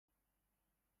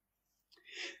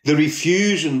the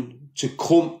refusing to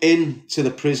come into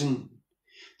the prison,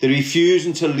 the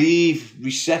refusing to leave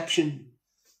reception.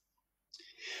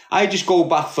 I just go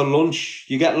back for lunch.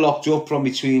 You get locked up from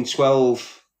between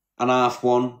 12 and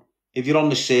 1:30. If you're on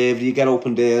the savoury, you get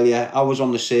opened earlier. I was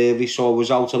on the savoury, so I was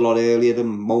out a lot earlier than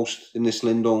most in this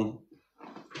Lindholme.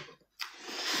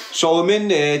 So I'm in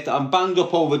there, I'm banged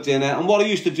up over dinner, and what I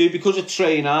used to do, because I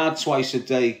train hard twice a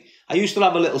day, I used to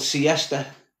have a little siesta.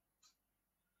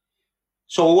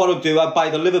 So what I'd do, I'd buy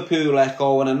the Liverpool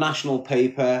Echo and a national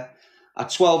paper. At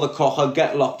 12 o'clock, I'd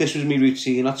get locked. This was my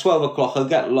routine. At 12 o'clock, I'd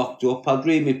get locked up. I'd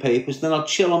read my papers. Then I'd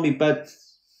chill on my bed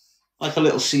like a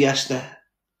little siesta.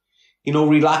 You know,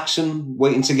 relaxing,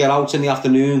 waiting to get out in the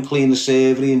afternoon, clean the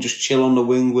savoury and just chill on the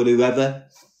wing with whoever.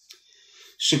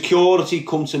 Security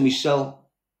come to me cell.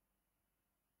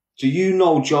 Do you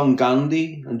know John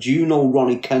Gandhi? And do you know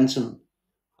Ronnie Kenton?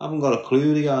 I haven't got a clue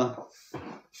who they are.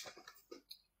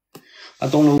 I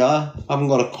don't know who they are. I haven't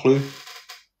got a clue.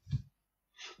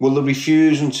 Well, they're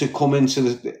refusing to come into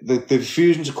the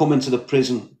refusing to come into the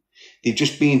prison. They've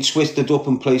just been twisted up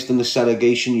and placed in the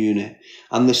segregation unit,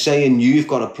 and they're saying you've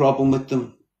got a problem with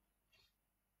them.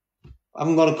 I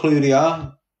haven't got a clue who they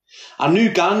are. I knew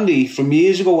Gandhi from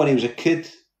years ago when he was a kid,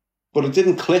 but it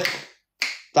didn't click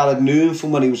that I knew him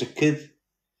from when he was a kid.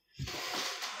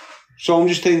 So I'm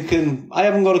just thinking, I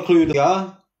haven't got a clue who they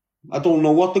are. I don't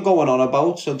know what they're going on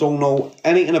about. I don't know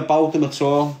anything about them at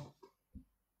all.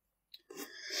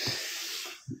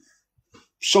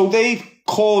 So they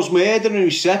caused murder in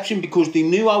reception because they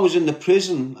knew I was in the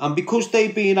prison, and because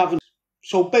they'd been having...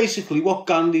 So basically what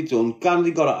Gandhi done,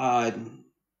 Gandhi got it hiding.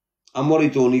 And what he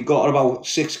done, he got about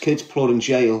 6 kids put in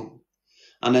jail,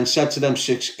 and then said to them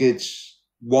 6 kids,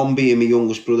 one being my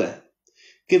youngest brother,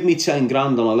 give me 10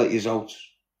 grand and I'll let you out.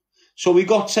 So we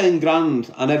got 10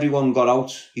 grand and everyone got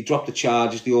out. He dropped the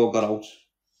charges, they all got out.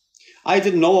 I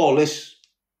didn't know all this,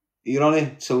 you're on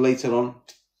it, till later on.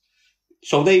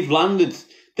 So they've landed,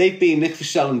 they've been nicked for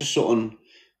selling something,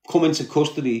 come into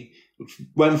custody,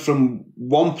 went from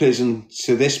one prison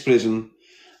to this prison,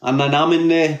 and then I'm in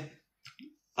there,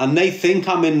 and they think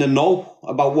I'm in the know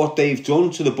about what they've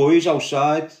done to the boys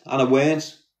outside, and I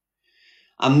weren't.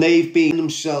 And they've been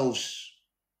themselves,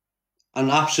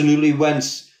 and absolutely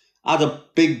had a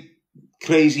big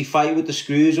crazy fight with the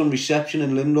screws on reception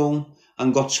in Lindholme,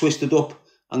 and got twisted up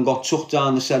and got took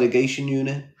down the segregation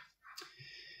unit.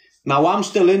 Now I'm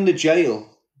still in the jail,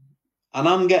 and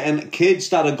I'm getting kids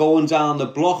that are going down the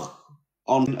block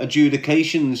on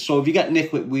adjudications. So if you get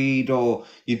nicked with weed or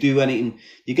you do anything,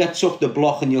 you get took the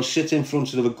block and you'll sit in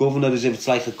front of the governor as if it's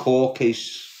like a court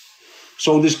case.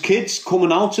 So there's kids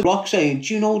coming out to the block saying,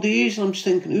 do you know these? And I'm just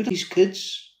thinking, who are these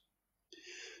kids?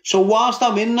 So whilst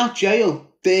I'm in that jail,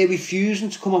 they're refusing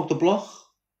to come out the block.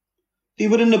 They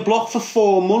were in the block for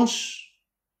 4 months.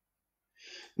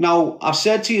 Now, I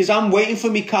said to you, I'm waiting for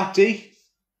me Cat D.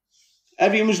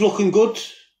 Everything was looking good.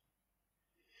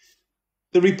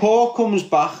 The report comes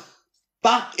back.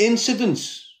 That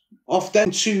incident of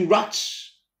them 2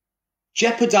 rats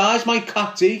jeopardised my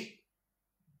Cat D.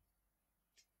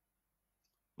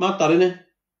 Mad that, innit?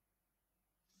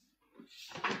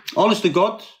 Honest to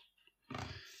God.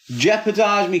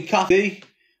 Jeopardised me Cat D.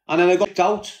 And then I got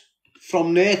out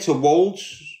from there to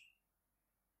Wolds.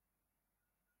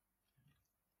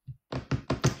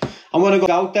 And when I got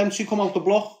out, them 2 come out the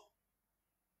block.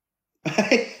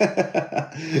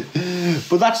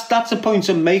 But that's the point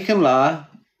I'm making, lah.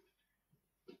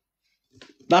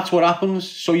 That's what happens.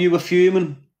 So you were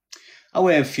fuming. I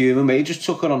weren't fuming, mate. Just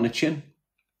took it on the chin.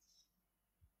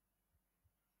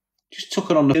 Just took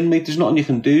it on the chin, mate. There's nothing you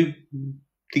can do.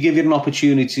 They give you an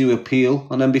opportunity to appeal,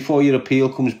 and then before your appeal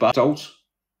comes back out.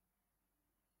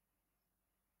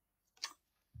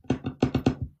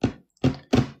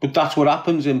 But that's what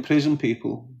happens in prison,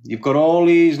 people. You've got all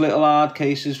these little hard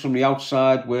cases from the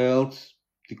outside world.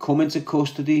 They come into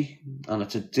custody, and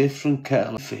it's a different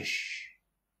kettle of fish.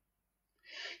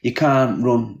 You can't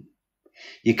run.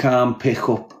 You can't pick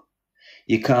up.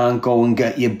 You can't go and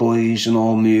get your boys and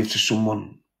all move to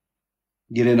someone.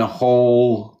 You're in a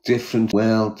whole different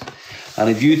world. And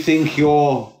if you think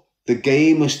you're the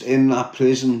gamest in that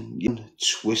prison, you're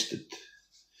twisted.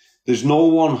 There's no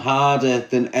one harder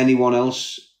than anyone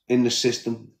else in the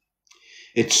system.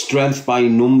 It's strength by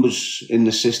numbers in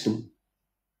the system.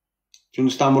 Do you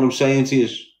understand what I'm saying to you?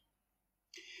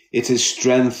 It is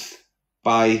strength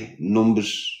by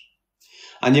numbers.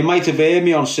 And you might have heard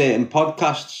me on certain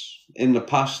podcasts in the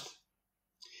past.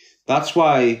 That's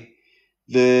why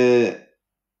the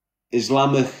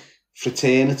Islamic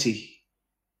fraternity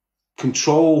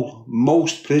control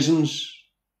most prisons,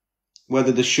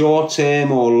 whether they're short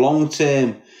term or long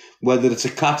term, whether it's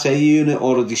a Cat A unit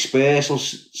or a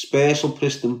dispersal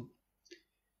prison,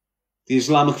 the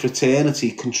Islamic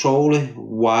fraternity control it.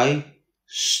 Why?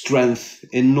 Strength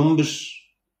in numbers.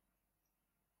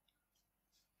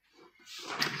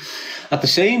 At the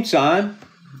same time,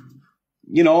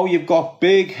 you know, you've got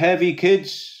big, heavy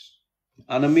kids,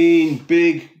 and I mean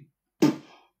big,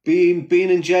 being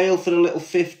in jail for a little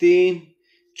 15,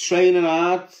 training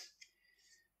hard,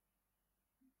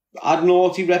 had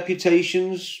naughty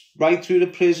reputations right through the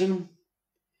prison,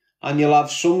 and you'll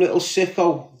have some little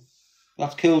sicko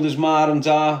that killed his ma and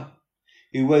dad,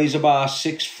 who weighs about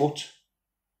 6 foot,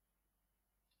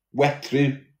 wet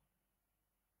through.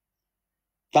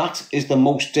 That is the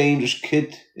most dangerous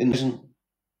kid in prison.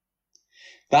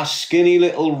 That skinny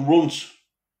little runt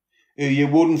who you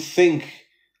wouldn't think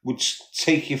would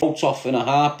take your foot off in a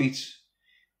heartbeat.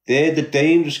 They're the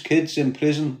dangerous kids in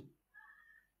prison.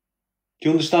 Do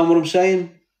you understand what I'm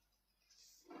saying?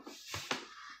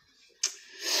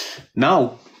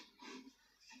 Now,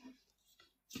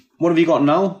 what have you got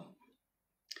now?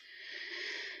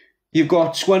 You've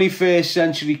got 21st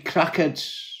century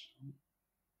crackheads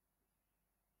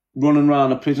running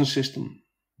around a prison system.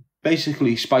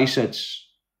 Basically, spice heads.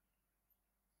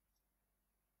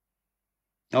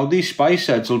 Now, these spice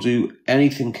heads will do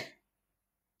anything.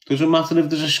 Doesn't matter if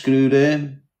there's a screw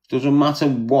there. Doesn't matter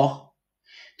what.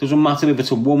 Doesn't matter if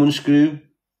it's a woman screw.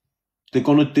 They're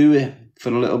going to do it for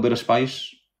a little bit of spice.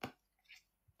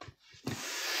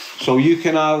 So you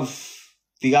can have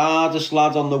the hardest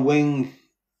lad on the wing.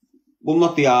 Well,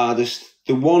 not the hardest.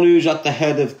 The one who's at the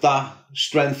head of that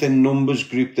strength in numbers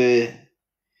group there.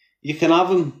 You can have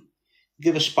him.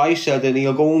 Give a spice head and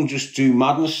he'll go and just do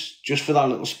madness just for that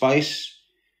little spice.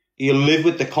 He'll live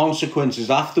with the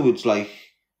consequences afterwards, like.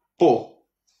 But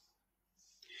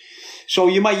so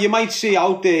you might see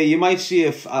out there, you might see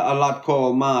a lad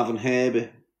called Marvin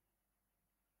Herbert.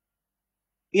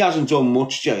 He hasn't done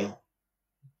much jail,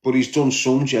 but he's done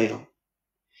some jail.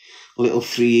 A little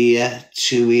 3 here,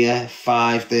 2 here,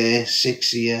 5 there,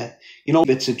 6 here. You know,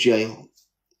 bits of jail.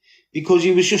 Because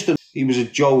he was a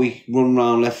Joey running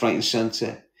around left, right and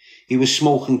centre. He was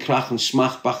smoking crack and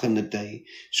smack back in the day.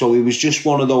 So he was just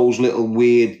one of those little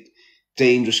weird,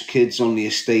 dangerous kids on the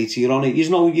estate. You're on it. You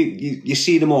know, you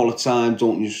see them all the time,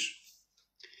 don't you?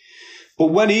 But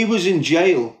when he was in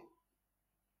jail,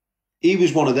 he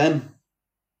was one of them.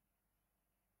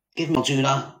 Give me, I'll do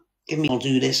that. Give me, I'll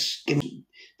do this. Give me.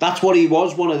 That's what he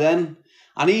was, one of them.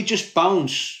 And he just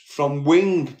bounced from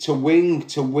wing to wing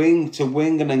to wing to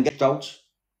wing and then get out.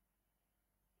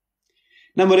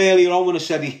 Remember earlier on when I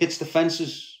said he hits the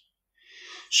fences?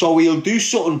 So he'll do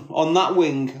something on that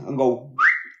wing and go,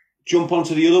 jump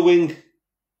onto the other wing.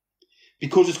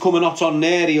 Because it's coming out on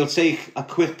there, he'll take a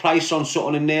quick price on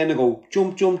something in there and go,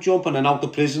 jump, jump, jump, and then out the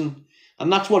prison.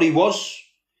 And that's what he was.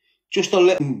 Just a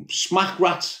little smack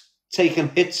rat taking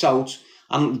hits out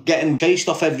and getting chased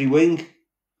off every wing.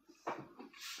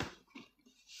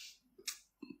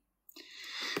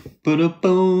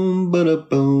 Ba-da-boom,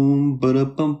 ba-da-boom,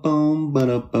 ba-da-bum-bum,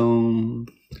 ba-da-boom.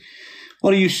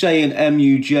 What are you saying,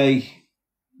 MUJ?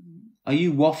 Are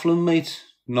you waffling, mate?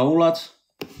 No, lad.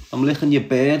 I'm licking your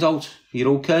beard out.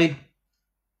 You okay?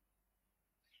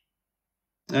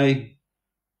 Hey,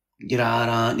 you're hard,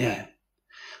 aren't you?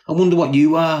 I wonder what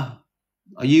you are.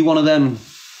 Are you one of them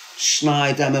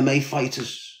snide MMA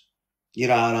fighters?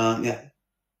 You're hard, aren't you?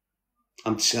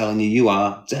 I'm telling you, you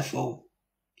are. Defo.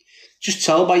 Just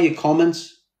tell by your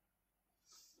comments.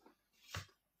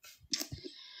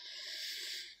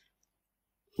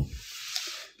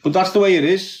 But that's the way it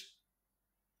is.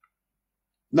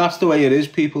 That's the way it is,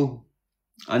 people.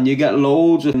 And you get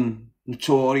loads of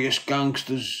notorious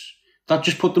gangsters that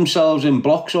just put themselves in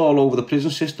blocks all over the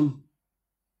prison system.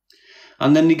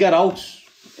 And then they get out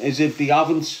as if they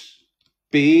haven't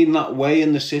been that way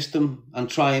in the system and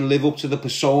try and live up to the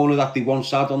persona that they once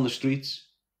had on the streets.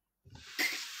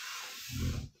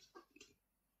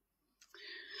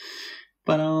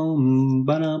 Ba-dum,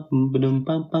 ba-dum, ba-dum,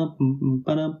 ba-dum,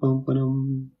 ba-dum,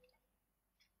 ba-dum.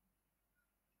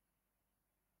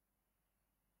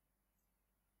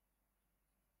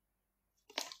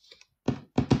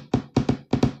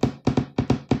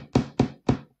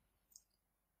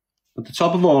 At the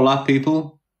top of all that,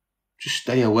 people, just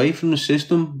stay away from the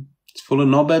system. It's full of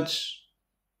knobheads.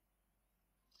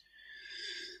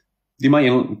 You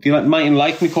mightn't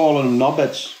like me calling them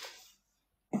knobheads.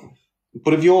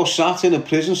 But if you're sat in a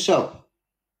prison cell,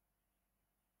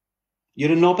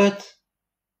 you're a knobhead.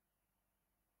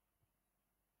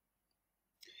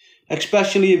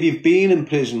 Especially if you've been in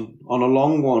prison on a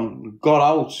long one, got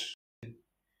out.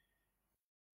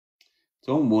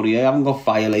 Don't worry, I haven't got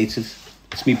violated.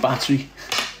 It's me battery.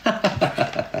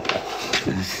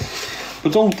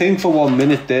 But don't think for 1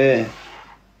 minute there.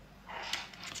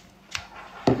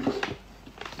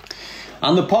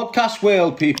 And the podcast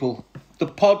world, people, the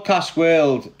podcast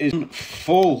world is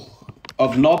full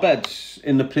of knobheads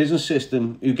in the prison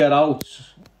system who get out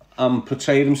and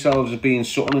portray themselves as being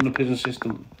something in the prison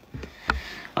system.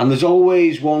 And there's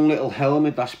always one little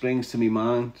helmet that springs to my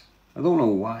mind. I don't know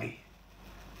why.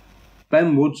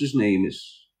 Ben Woods, his name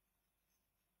is.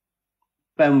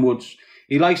 Ben Woods.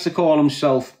 He likes to call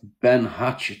himself Ben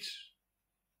Hatchet.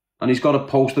 And he's got a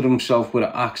poster of himself with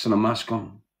an axe and a mask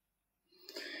on.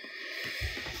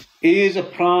 He is a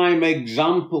prime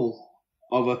example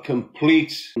of a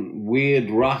complete weird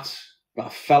rat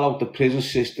that fell out the prison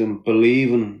system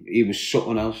believing he was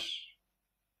something else.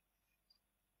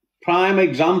 Prime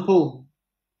example.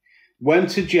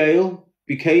 Went to jail,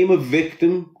 became a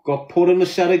victim, got put in a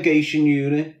segregation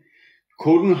unit,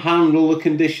 couldn't handle the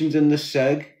conditions in the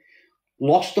seg,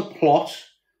 lost the plot,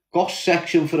 got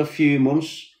sectioned for a few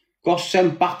months, got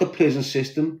sent back to prison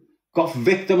system, got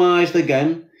victimised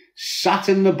again, sat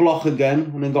in the block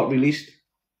again, and then got released.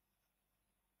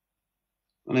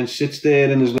 And then sits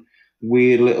there in his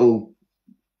weird little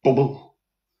bubble,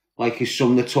 like he's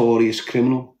some notorious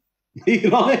criminal. You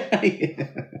know?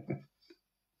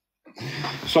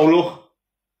 So look,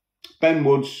 Ben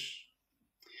Woods,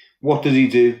 what did he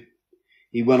do?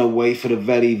 He went away for a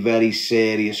very, very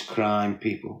serious crime,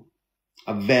 people.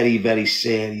 A very, very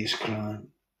serious crime.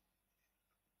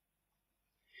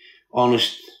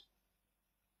 Honest,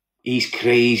 he's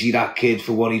crazy, that kid,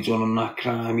 for what he done on that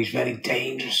crime. He's very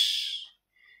dangerous.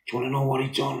 Do you want to know what he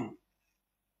done?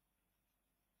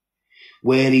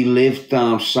 Where he lived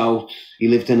down south, he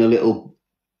lived in a little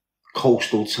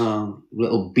coastal town, a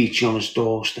little beach on his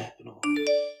doorstep and all.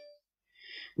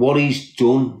 What he's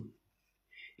done,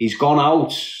 he's gone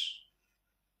out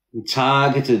and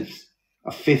targeted a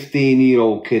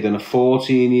 15-year-old kid and a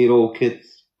 14-year-old kid.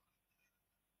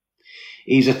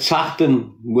 He's attacked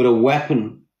them with a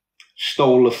weapon,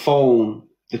 stole the phone,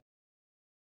 the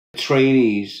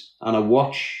trainees, and a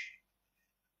watch.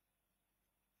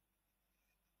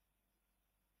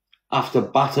 After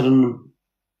battering them,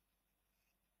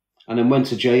 and then went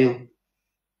to jail.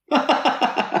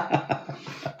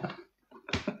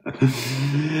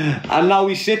 And now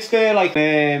he sits there like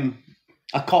a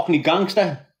Cockney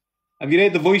gangster. Have you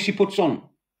heard the voice he puts on?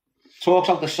 Talks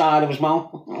out the side of his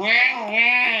mouth.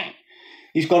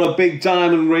 He's got a big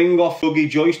diamond ring off Dougie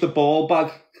Joyce, the ball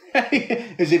bag.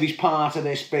 As if he's part of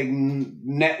this big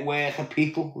network of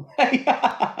people.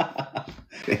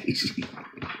 Crazy.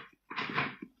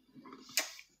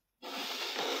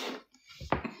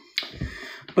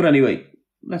 But anyway,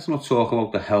 let's not talk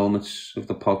about the helmets of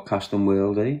the podcasting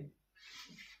world, eh?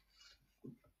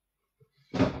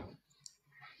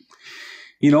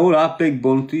 You know that big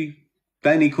bunty?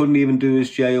 Ben, he couldn't even do his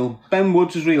jail. Ben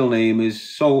Woods' real name is...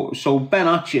 So Ben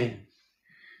Hatchet,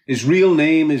 his real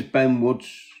name is Ben Woods.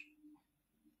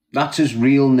 That's his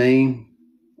real name.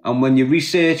 And when you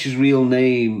research his real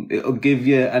name, it'll give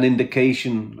you an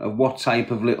indication of what type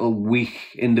of little weak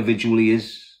individual he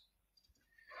is.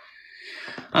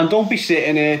 And don't be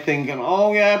sitting here thinking,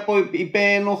 oh yeah, but he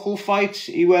bare knuckle fights.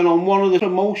 He went on one of the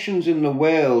promotions in the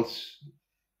world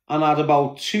and had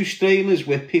about 2 strainers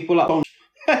with people that don't...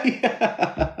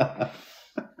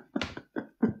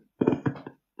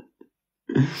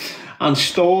 And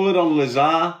stole it on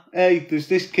Lazar. Hey, there's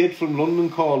this kid from London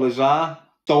called Lazar.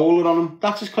 Stole it on him.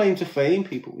 That's his claim to fame,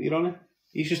 people. You know?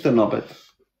 He's just a knobhead.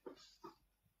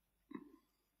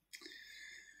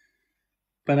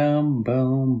 Ba-dum,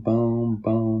 bum, bum,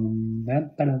 bum.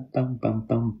 Ba-dum, bum, bum,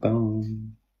 bum,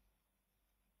 bum.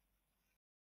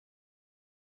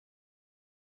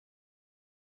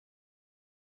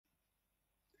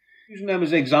 Using them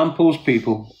as examples,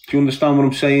 people. Do you understand what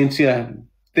I'm saying to you?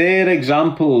 They're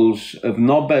examples of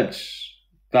knobheads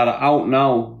that are out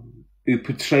now who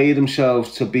portray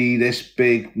themselves to be this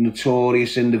big,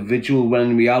 notorious individual, when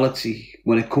in reality,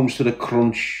 when it comes to the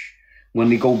crunch, when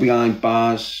they go behind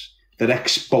bars, they're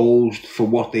exposed for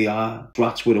what they are,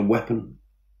 rats with a weapon.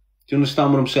 Do you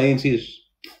understand what I'm saying to you?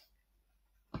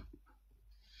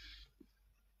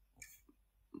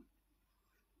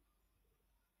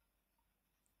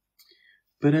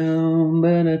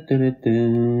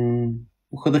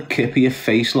 Look at the kip of your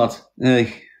face, lad.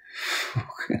 Hey.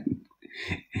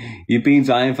 You've been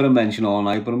dying for a mention all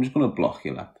night, but I'm just going to block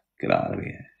you, lad. Get out of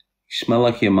here. You smell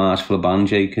like your march for a band,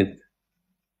 kid.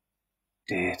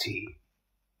 Dirty.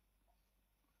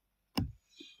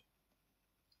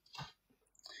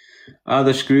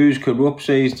 The screws corrupt,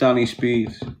 says Danny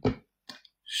Speed.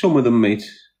 Some of them, mate.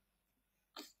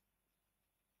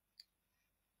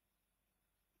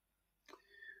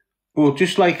 But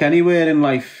just like anywhere in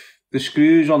life, the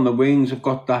screws on the wings have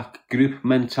got that group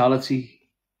mentality.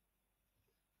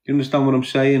 Do you understand what I'm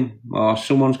saying? Oh,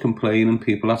 someone's complaining,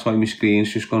 people. That's why my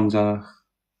screen's just gone dark.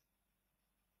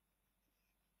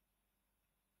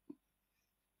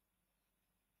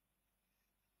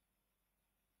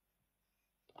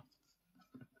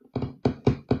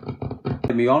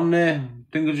 Me on there. I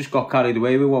think I just got carried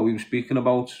away with what we were speaking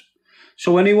about.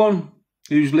 So anyone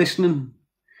who's listening,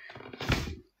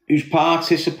 who's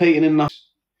participating in that,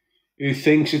 who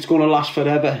thinks it's going to last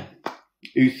forever,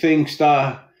 who thinks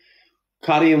that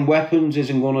carrying weapons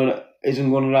isn't going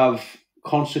to have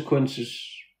consequences.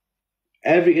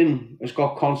 Everything has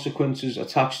got consequences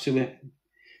attached to it.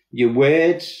 Your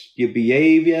words, your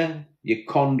behaviour, your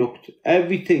conduct,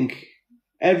 everything,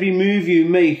 every move you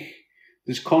make,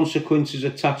 there's consequences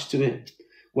attached to it,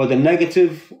 whether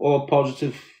negative or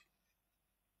positive.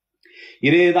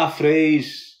 You hear that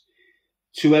phrase,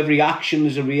 to every action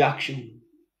there's a reaction.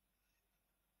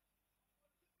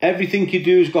 Everything you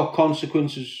do has got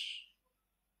consequences.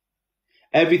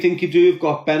 Everything you do has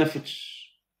got benefits.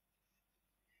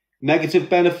 Negative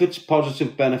benefits,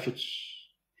 positive benefits.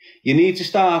 You need to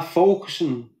start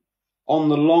focusing on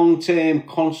the long-term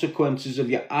consequences of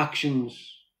your actions.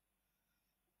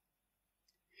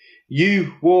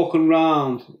 You walking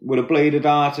around with a bladed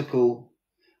article,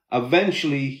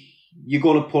 eventually you're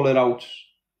going to pull it out.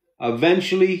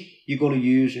 Eventually you're going to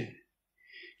use it.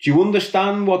 Do you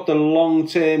understand what the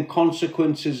long-term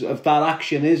consequences of that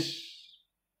action is?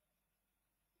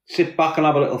 Sit back and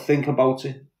have a little think about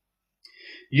it.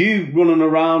 You running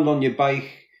around on your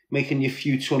bike, making your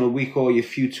few ton a week or your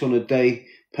few ton a day,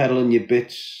 peddling your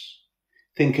bits,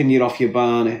 thinking you're off your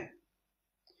barney.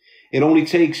 It only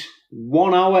takes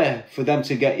 1 hour for them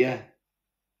to get you.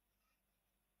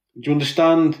 Do you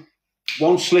understand?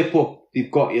 One slip up,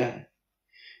 they've got you.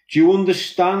 Do you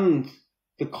understand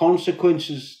the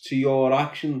consequences to your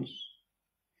actions?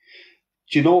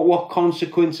 Do you know what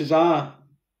consequences are?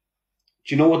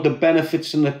 Do you know what the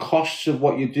benefits and the costs of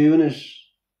what you're doing is?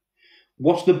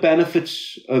 What's the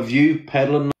benefits of you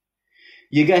peddling?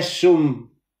 You get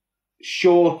some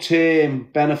short-term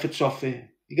benefits off it.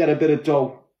 You get a bit of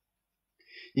dough.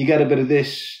 You get a bit of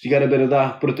this, you get a bit of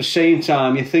that. But at the same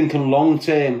time, you're thinking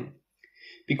long-term.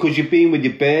 Because you've been with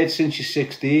your bird since you're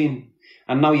 16.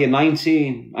 And now you're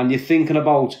 19. And you're thinking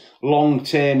about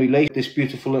long-term relationship with this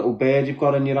beautiful little bird you've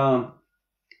got in your arm.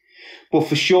 But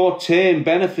for short-term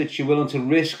benefits, you're willing to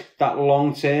risk that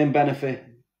long-term benefit.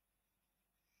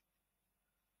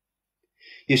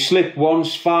 You slip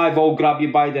once, 5-0 grab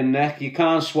you by the neck, you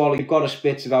can't swallow, you've got to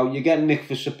spit it out, you get nicked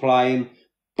for supplying,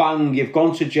 bang, you've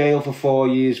gone to jail for 4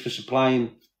 years for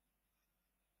supplying.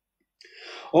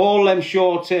 All them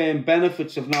short-term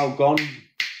benefits have now gone.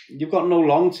 You've got no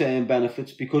long-term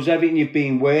benefits because everything you've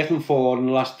been working for in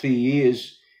the last 3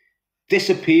 years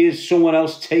disappears, someone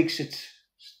else takes it.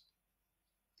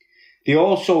 They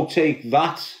also take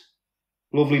that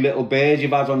lovely little bird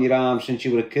you've had on your arm since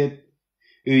you were a kid,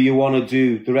 who you want to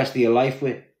do the rest of your life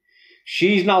with.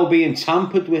 She's now being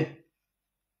tampered with.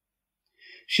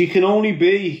 She can only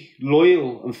be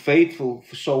loyal and faithful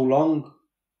for so long.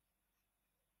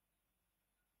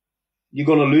 You're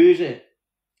going to lose it.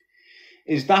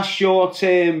 Is that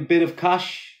short-term bit of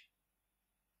cash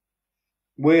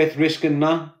worth risking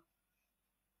that?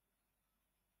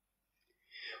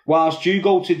 Whilst you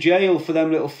go to jail for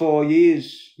them little 4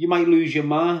 years, you might lose your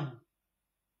mind.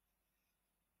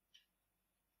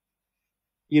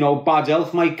 You know, bad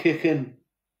health might kick in.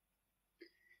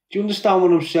 Do you understand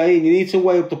what I'm saying? You need to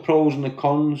weigh up the pros and the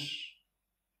cons.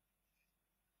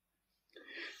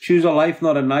 Choose a life,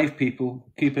 not a knife,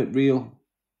 people. Keep it real.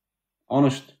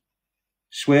 Honest.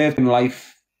 Swerve in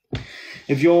life.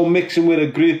 If you're mixing with a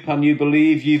group and you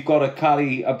believe you've got to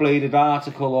carry a bladed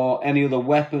article or any other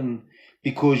weapon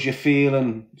because you're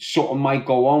feeling something might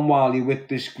go on while you're with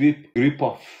this group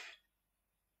off.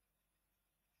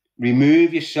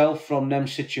 Remove yourself from them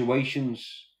situations.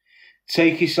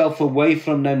 Take yourself away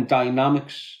from them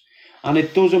dynamics. And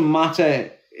it doesn't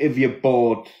matter if you're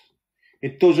bored.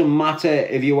 It doesn't matter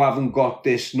if you haven't got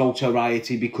this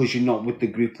notoriety because you're not with the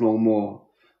group no more.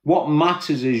 What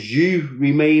matters is you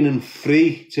remaining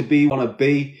free to be what you want to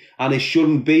be, and it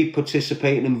shouldn't be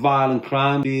participating in violent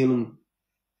crime dealing.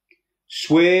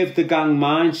 Swerve the gang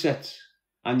mindset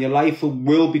and your life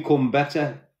will become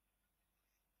better.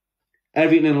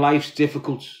 Everything in life's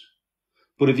difficult,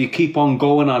 but if you keep on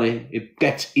going at it, it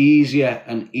gets easier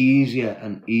and easier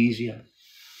and easier.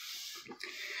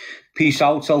 Peace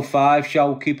out till 5,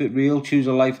 shall keep it real, choose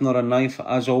a life, not a knife,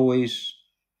 as always.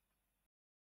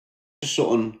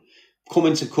 Something come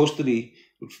into custody,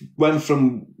 went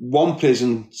from one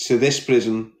prison to this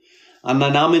prison, and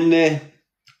then I'm in there,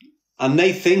 and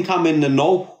they think I'm in the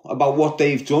know about what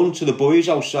they've done to the boys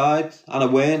outside, and I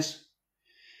weren't.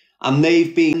 And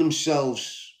they've been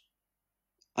themselves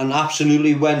and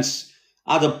absolutely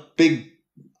had a big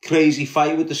crazy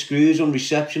fight with the screws on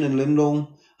reception in Lindholme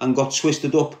and got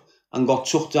twisted up and got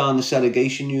took down the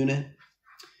segregation unit.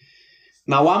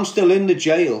 Now I'm still in the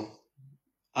jail,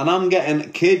 and I'm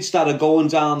getting kids that are going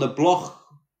down the block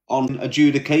on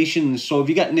adjudications. So if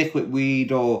you get nicked with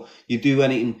weed or you do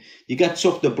anything, you get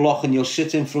took the block and you'll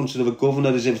sit in front of the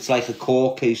governor as if it's like a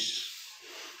court case.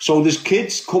 So there's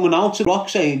kids coming out to the block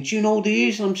saying, do you know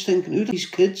these? And I'm just thinking, who are these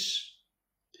kids?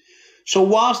 So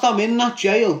whilst I'm in that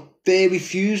jail, they're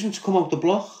refusing to come out the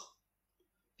block.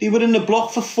 They were in the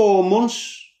block for 4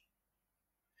 months.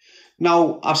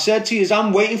 Now, I've said to you,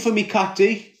 I'm waiting for me Cat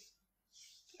D.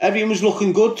 Everything was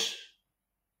looking good.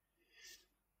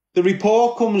 The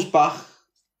report comes back.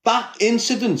 That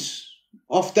incident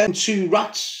of them 2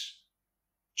 rats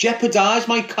jeopardised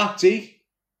my Cat D.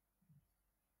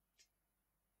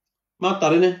 Mad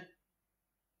that, innit?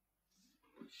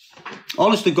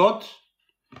 Honest to God.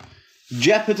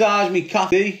 Jeopardised me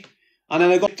Cat D. And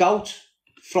then I got out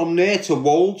from there to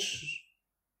Wolds.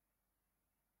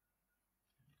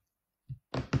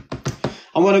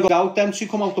 And when I got out, them 2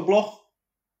 come out the block.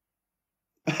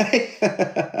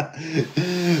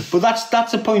 But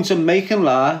that's the point I'm making,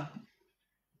 lad.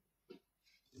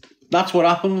 That's what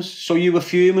happens. So you were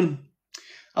fuming.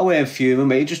 I weren't fuming,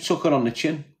 mate. Just took it on the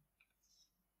chin.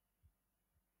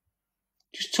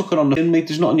 Just took it on the chin, mate.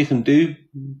 There's nothing you can do.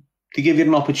 They give you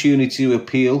an opportunity to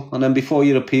appeal, and then before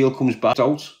your appeal comes back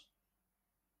out.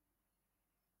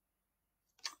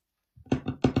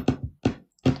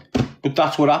 But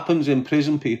that's what happens in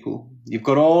prison, people. You've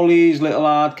got all these little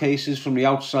hard cases from the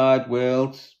outside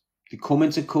world. They come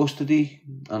into custody,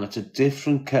 and it's a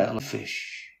different kettle of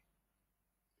fish.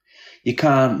 You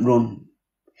can't run.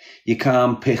 You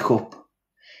can't pick up.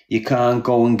 You can't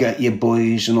go and get your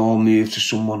boys and all move to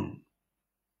someone.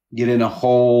 You're in a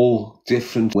whole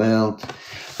different world.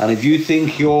 And if you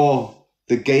think you're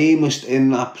the gamest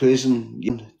in that prison,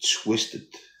 you're twisted.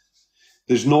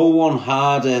 There's no one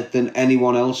harder than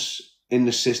anyone else in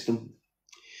the system.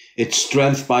 It's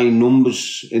strength by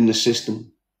numbers in the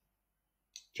system.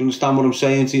 Do you understand what I'm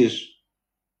saying to you?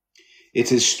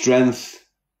 It is strength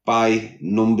by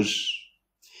numbers.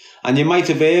 And you might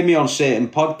have heard me on certain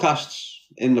podcasts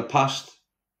in the past.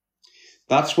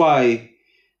 That's why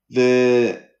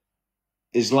the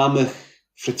Islamic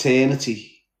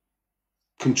fraternity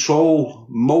control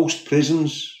most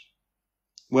prisons,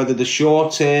 whether they're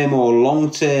short term or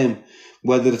long term,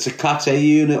 whether it's a Cat A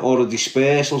unit or a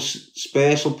dispersal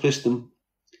prison.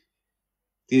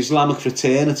 The Islamic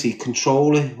fraternity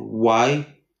control it. Why?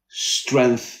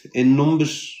 Strength in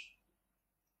numbers.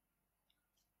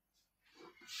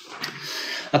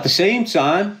 At the same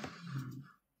time,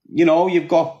 you know, you've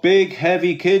got big,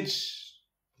 heavy kids.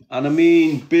 And I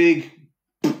mean big,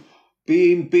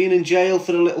 being in jail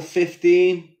for a little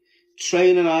 15,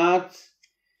 training hard,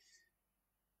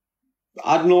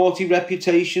 had naughty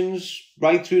reputations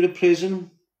right through the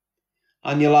prison.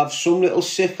 And you'll have some little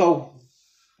sicko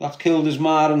that killed his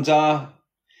ma and dad,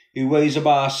 who weighs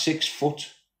about 6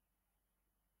 foot,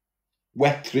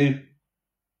 wet through.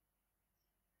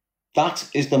 That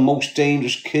is the most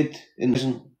dangerous kid in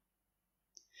prison.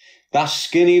 That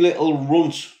skinny little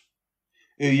runt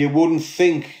who you wouldn't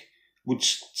think would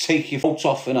take your foot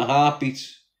off in a heartbeat.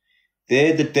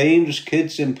 They're the dangerous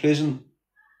kids in prison.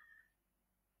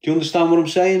 Do you understand what I'm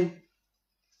saying?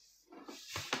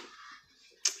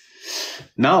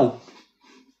 Now,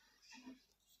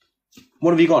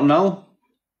 what have you got now?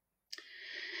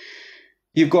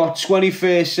 You've got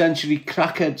 21st century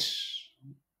crackheads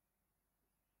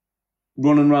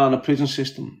running around a prison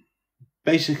system.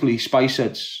 Basically, spice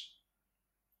heads.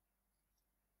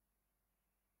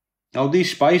 Now,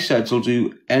 these spice heads will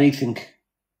do anything.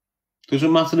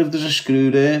 Doesn't matter if there's a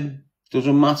screw there.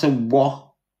 Doesn't matter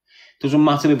what. Doesn't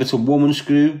matter if it's a woman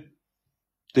screw.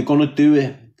 They're going to do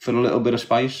it for a little bit of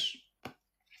spice.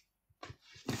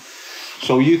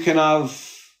 So you can have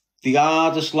the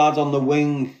hardest lad on the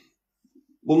wing.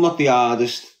 Well, not the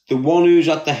hardest. The one who's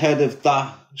at the head of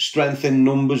that strength in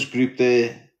numbers group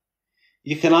there.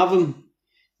 You can have him.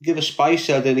 Give a spice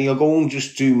head and he'll go and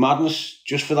just do madness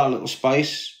just for that little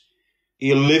spice.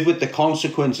 He'll live with the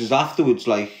consequences afterwards,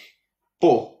 like.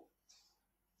 But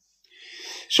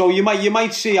so you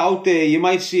might see out there, you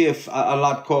might see a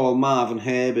lad called Marvin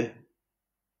Herbert.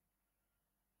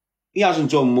 He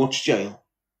hasn't done much jail,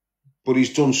 but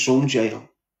he's done some jail.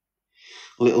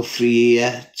 A little 3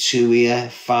 here, 2 here,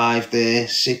 5 there,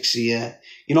 6 here.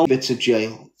 You know, bits of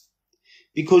jail.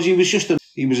 Because he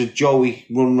was a Joey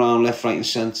running around left, right and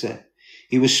centre.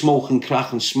 He was smoking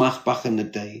crack and smack back in the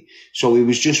day. So he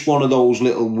was just one of those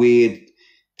little weird,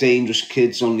 dangerous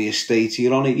kids on the estate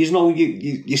here on it. You know,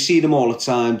 you see them all the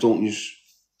time, don't you?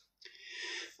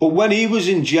 But when he was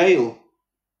in jail,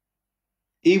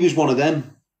 he was one of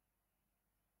them.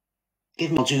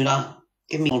 Give me, I'll do that.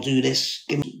 Give me, I'll do this.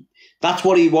 Give me. That's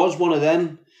what he was, one of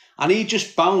them. And he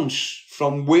just bounced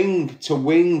from wing to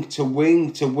wing to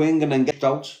wing to wing and then get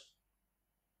out.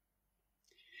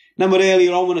 Remember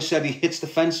earlier on when I said he hits the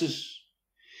fences?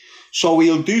 So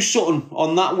he'll do something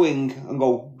on that wing and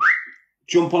go,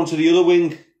 jump onto the other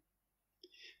wing.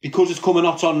 Because it's coming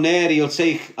out on there, he'll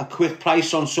take a quick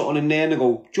price on something in there and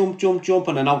go, jump, jump, jump,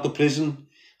 and then out the prison.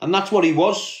 And that's what he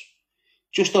was.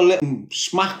 Just a little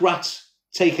smack rat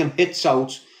taking hits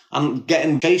out and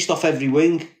getting chased off every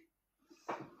wing.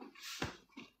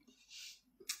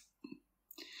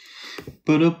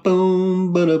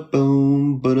 Ba-da-boom,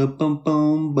 ba-da-boom,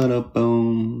 ba-da-bum-bum,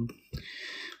 ba-da-boom.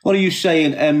 What are you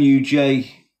saying,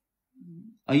 MUJ?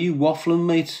 Are you waffling,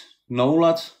 mate? No,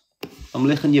 lad. I'm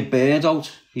licking your beard out.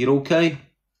 You okay?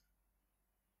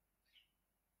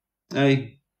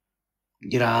 Hey,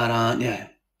 you're hard, aren't you?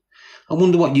 I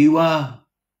wonder what you are.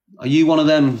 Are you one of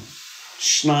them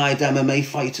snide MMA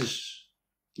fighters?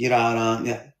 You're hard, aren't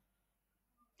you?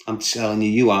 I'm telling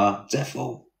you, you are,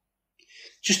 defo.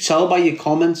 Just tell by your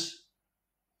comments.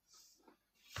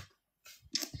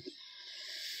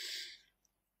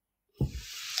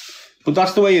 But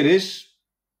that's the way it is.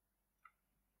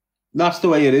 That's the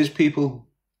way it is, people.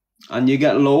 And you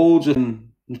get loads of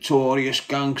notorious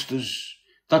gangsters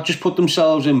that just put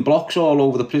themselves in blocks all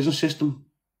over the prison system.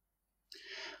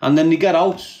 And then they get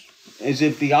out as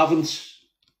if they haven't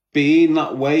been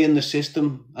that way in the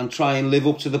system and try and live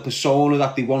up to the persona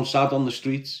that they once had on the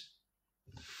streets.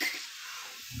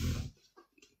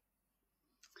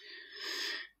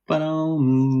 At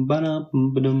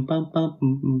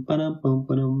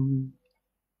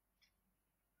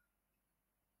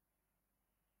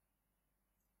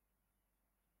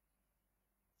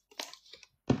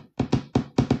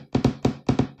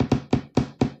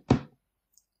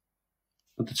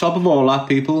the top of all that,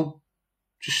 people,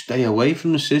 just stay away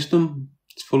from the system.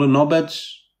 It's full of knobheads.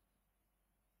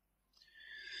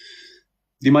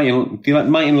 You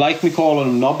mightn't like me calling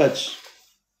them knobheads.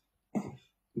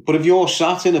 But if you're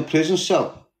sat in a prison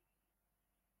cell,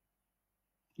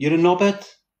 you're a knobhead.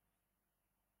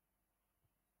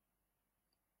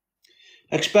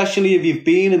 Especially if you've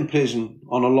been in prison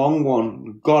on a long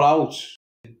one, got out.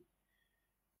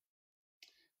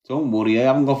 Don't worry, I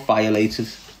haven't got violated.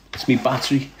 It's me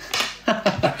battery.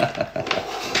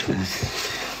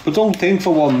 But don't think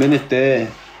for 1 minute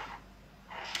there.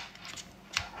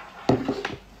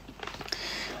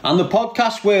 And the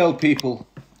podcast world, people,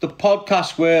 the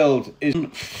podcast world is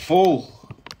full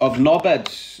of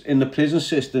knobheads in the prison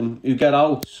system who get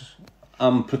out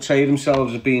and portray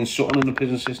themselves as being something in the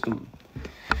prison system.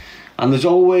 And there's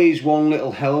always one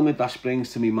little helmet that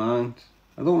springs to my mind.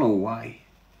 I don't know why.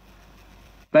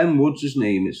 Ben Woods, his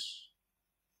name is.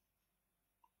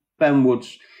 Ben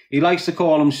Woods. He likes to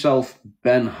call himself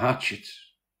Ben Hatchet.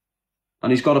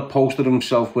 And he's got a poster of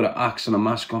himself with an axe and a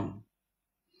mask on.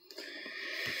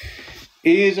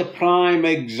 He is a prime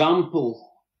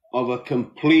example of a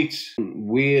complete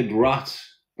weird rat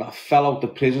that fell out the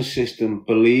prison system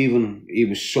believing he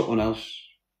was something else.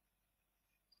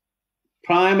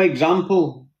 Prime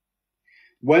example.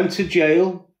 Went to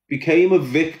jail, became a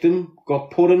victim,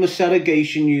 got put in a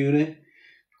segregation unit,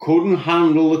 couldn't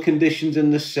handle the conditions in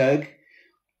the seg,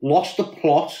 lost the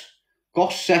plot,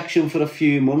 got sectioned for a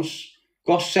few months,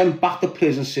 got sent back to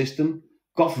prison system,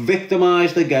 got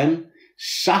victimised again,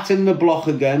 sat in the block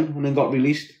again, and then got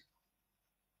released.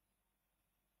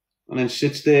 And then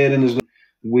sits there in his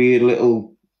weird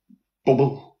little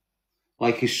bubble,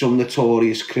 like he's some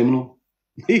notorious criminal.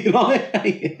 You know?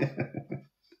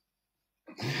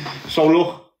 So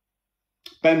look,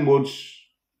 Ben Woods,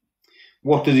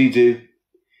 what did he do?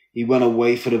 He went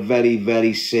away for a very,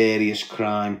 very serious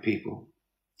crime, people.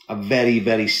 A very,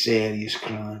 very serious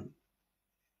crime.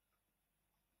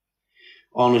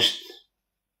 Honest,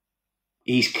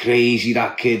 he's crazy,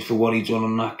 that kid, for what he done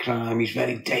on that crime. He's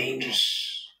very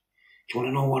dangerous. Do you want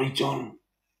to know what he done?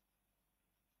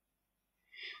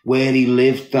 Where he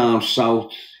lived down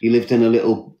south, he lived in a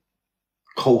little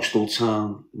coastal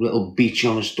town, little beach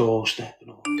on his doorstep and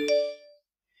all.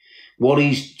 What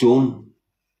he's done,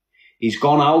 he's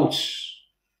gone out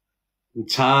and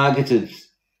targeted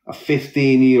a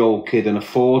 15-year-old kid and a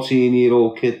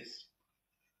 14-year-old kid.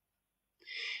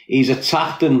 He's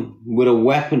attacked them with a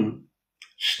weapon,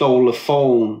 stole the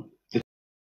phone, the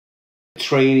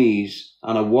trainees,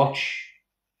 and a watch.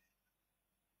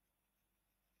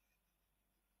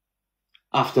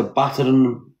 After battering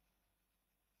them,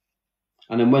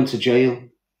 and then went to jail.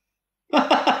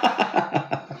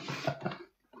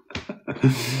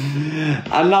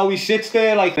 And now he sits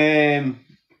there like a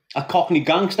Cockney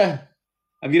gangster.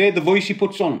 Have you heard the voice he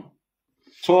puts on?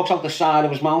 Talks out the side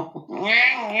of his mouth.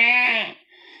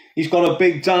 He's got a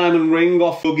big diamond ring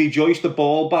off Dougie Joyce, the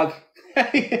ball bag.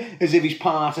 As if he's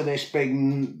part of this big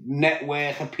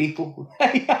network of people.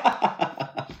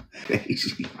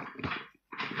 Crazy.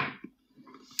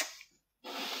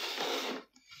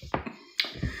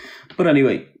 But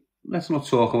anyway, let's not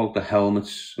talk about the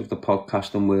helmets of the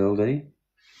podcasting world, eh?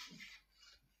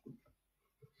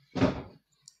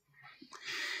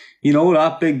 You know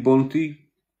that big bunty,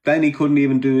 Ben, he couldn't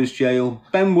even do his jail.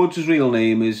 Ben Woods' real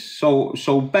name is, so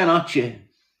Ben Atcher,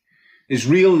 his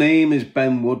real name is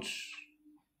Ben Woods.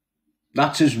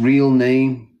 That's his real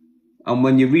name. And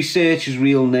when you research his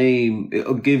real name,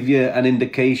 it'll give you an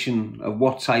indication of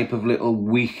what type of little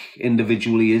weak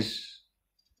individual he is.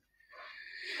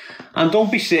 And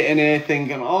don't be sitting here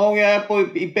thinking, oh yeah,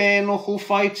 but he bare knuckle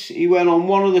fights. He went on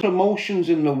one of the promotions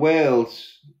in the world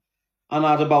and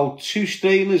had about 2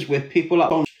 strainers with people that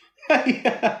don't.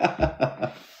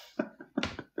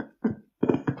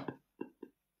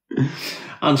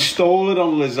 And stole it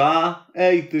on Lazar.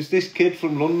 Hey, there's this kid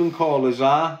from London called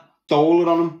Lazar. Stole it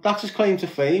on him. That's his claim to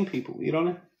fame, people. You know what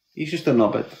I mean? He's just a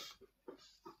knobhead.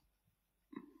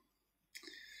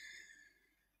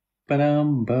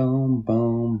 Ba-dum, bum,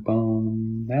 bum,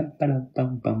 bum. Ba-dum,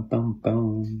 bum, bum, bum,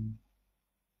 bum.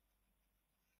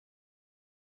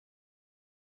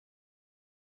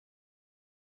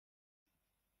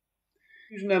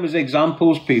 Using them as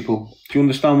examples, people. Do you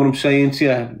understand what I'm saying to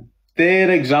you?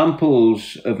 They're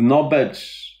examples of knobheads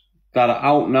that are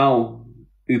out now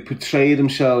who portray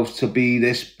themselves to be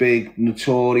this big,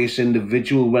 notorious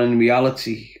individual when in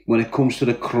reality, when it comes to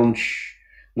the crunch,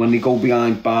 when they go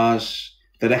behind bars,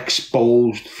 they're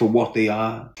exposed for what they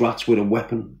are, rats with a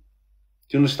weapon.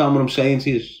 Do you understand what I'm saying to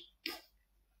you?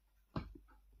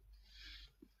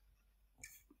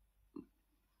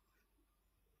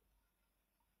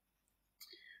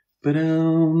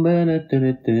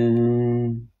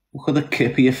 Look at the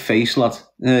kip of your face, lad.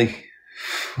 Hey.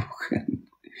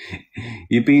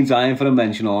 You've been dying for a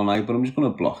mention all night, but I'm just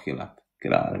going to block you, lad.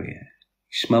 Get out of here.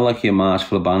 You smell like your Mars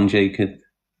for a band, kid.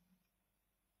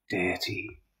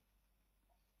 Dirty.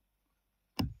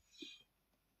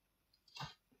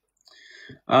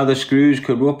 Are the screws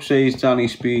corrupt, says Danny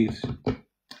Speed?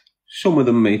 Some of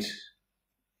them, mate.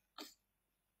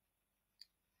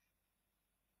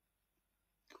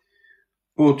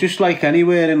 But just like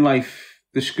anywhere in life,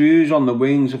 the screws on the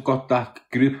wings have got that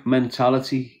group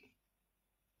mentality.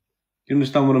 Do you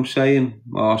understand what I'm saying?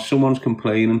 Oh, someone's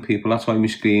complaining, people. That's why my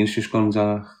screen's just gone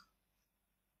dark.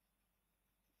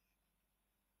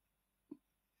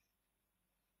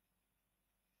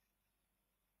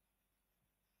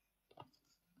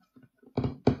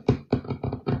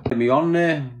 Get me on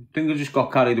there. I think I just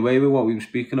got carried away with what we were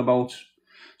speaking about.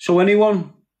 So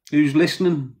anyone who's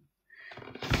listening,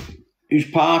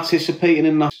 who's participating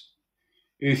in that,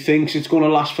 who thinks it's going to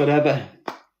last forever,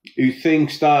 who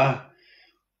thinks that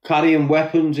carrying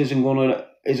weapons isn't going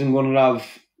to have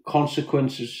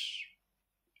consequences.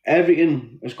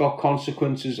 Everything has got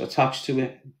consequences attached to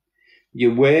it.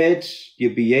 Your words,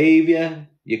 your behaviour,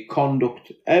 your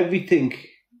conduct, everything,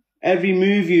 every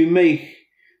move you make,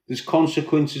 there's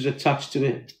consequences attached to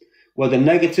it, whether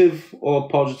negative or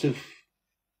positive.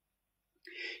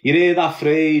 You hear that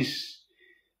phrase,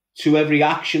 to every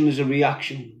action there's a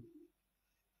reaction.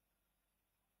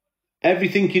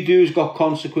 Everything you do has got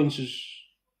consequences.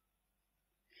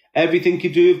 Everything you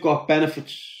do has got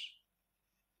benefits.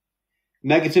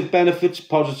 Negative benefits,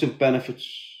 positive benefits.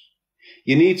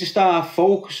 You need to start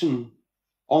focusing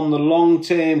on the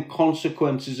long-term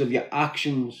consequences of your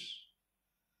actions.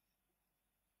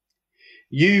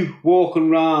 You walking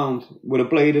around with a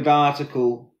bladed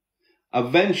article,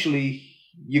 eventually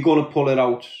you're going to pull it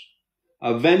out.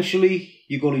 Eventually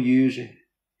you're going to use it.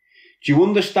 Do you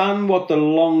understand what the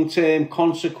long-term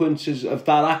consequences of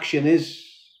that action is?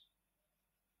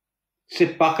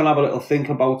 Sit back and have a little think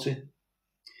about it.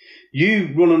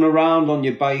 You running around on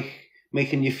your bike,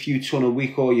 making your few ton a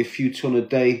week or your few ton a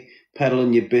day,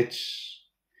 peddling your bits,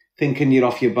 thinking you're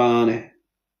off your barney.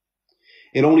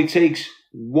 It only takes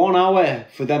 1 hour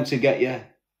for them to get you.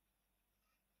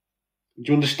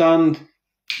 Do you understand?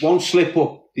 One slip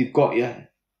up, they've got you.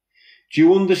 Do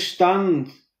you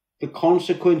understand the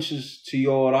consequences to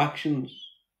your actions?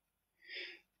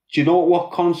 Do you know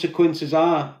what consequences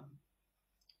are?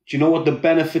 Do you know what the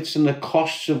benefits and the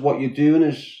costs of what you're doing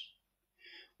is?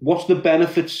 What's the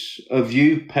benefits of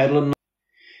you peddling?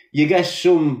 You get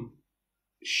some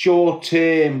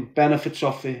short-term benefits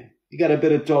off it. You get a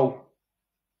bit of dough.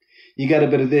 You get a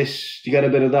bit of this, you get a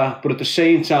bit of that. But at the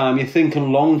same time, you're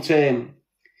thinking long-term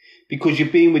because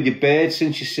you've been with your bird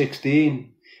since you're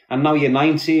 16 and now you're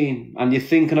 19 and you're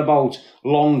thinking about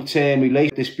long-term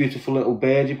relationship, this beautiful little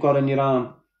bird you've got in your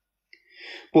arm.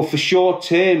 But for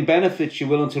short-term benefits, you're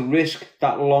willing to risk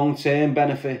that long-term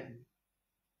benefit.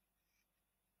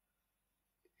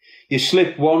 You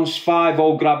slip once,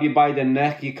 5-0 grab you by the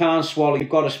neck, you can't swallow, you've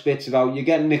got to spit it out, you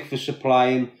get nicked for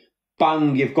supplying,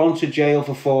 bang, you've gone to jail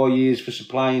for 4 years for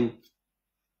supplying.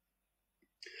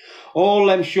 All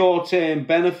them short-term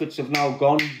benefits have now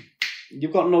gone.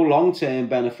 You've got no long-term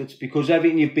benefits because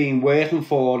everything you've been working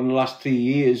for in the last 3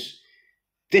 years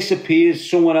disappears,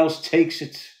 someone else takes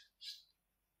it.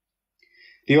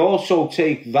 They also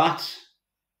take that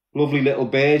lovely little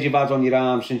bird you've had on your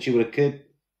arm since you were a kid,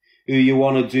 who you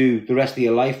want to do the rest of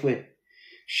your life with.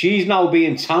 She's now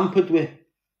being tampered with.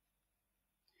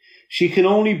 She can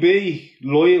only be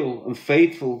loyal and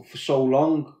faithful for so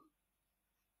long.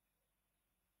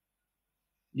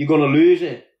 You're going to lose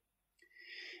it.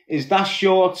 Is that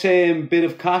short-term bit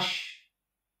of cash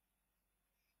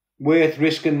worth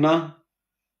risking that?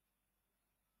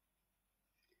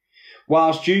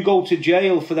 Whilst you go to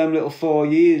jail for them little 4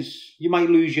 years, you might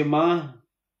lose your ma.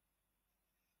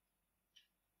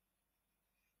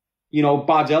 You know,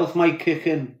 bad health might kick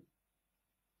in.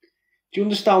 Do you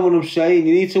understand what I'm saying?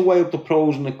 You need to weigh up the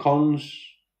pros and the cons.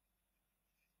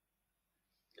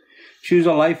 Choose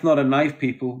a life, not a knife,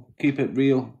 people. Keep it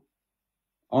real.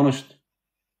 Honest.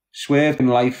 Swerve in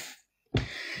life.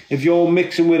 If you're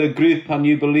mixing with a group and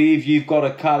you believe you've got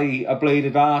to carry a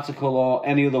bladed article or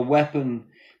any other weapon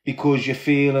because you're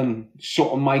feeling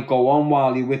something might go on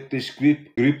while you're with this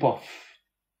group off.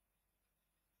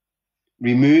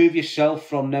 Remove yourself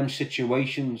from them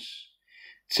situations.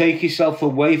 Take yourself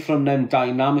away from them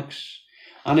dynamics.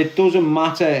 And it doesn't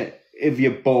matter if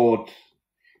you're bored.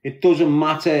 It doesn't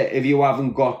matter if you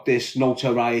haven't got this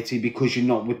notoriety because you're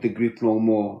not with the group no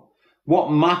more.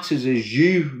 What matters is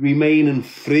you remaining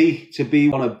free to be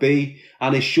what you want to be,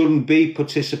 and it shouldn't be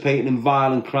participating in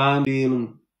violent crime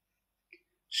dealing.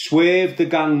 Swerve the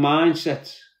gang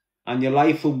mindset and your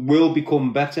life will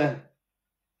become better.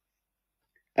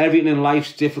 Everything in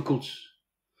life's difficult,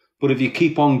 but if you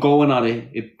keep on going at it,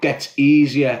 it gets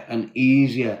easier and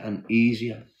easier and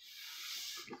easier.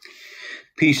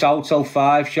 Peace out,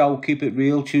 L5, shall keep it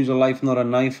real, choose a life, not a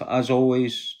knife, as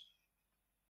always.